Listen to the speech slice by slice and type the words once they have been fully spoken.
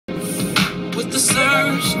with the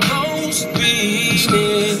search, ghost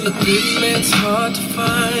reading. A good man's hard to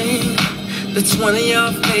find. That's one of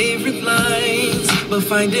your favorite lines. But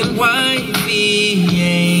finding wifey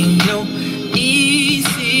ain't no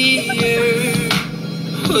easier.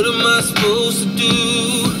 What am I supposed to do?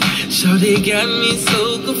 Shawty got me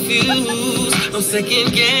so confused. I'm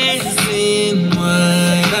second guessing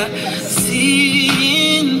what I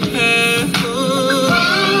see in her.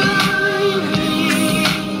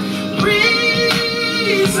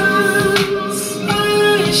 Reasons I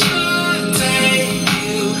should take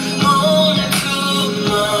you home to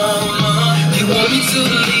mama. You want me to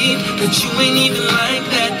believe that you ain't even like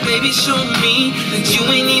that? Baby, show me that you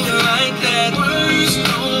ain't even like that. Words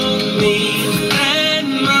don't mean that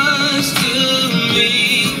much to me,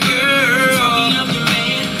 girl. I'm your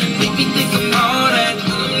man, make me think of all that.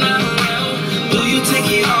 I'm not around, will you take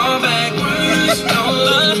it all back? Words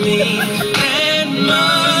don't mean that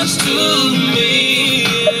much to me.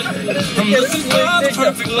 I'm looking for the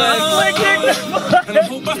perfect love, and I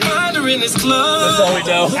hope I find her in this club. That's all we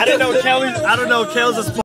know. I don't know Kelly's a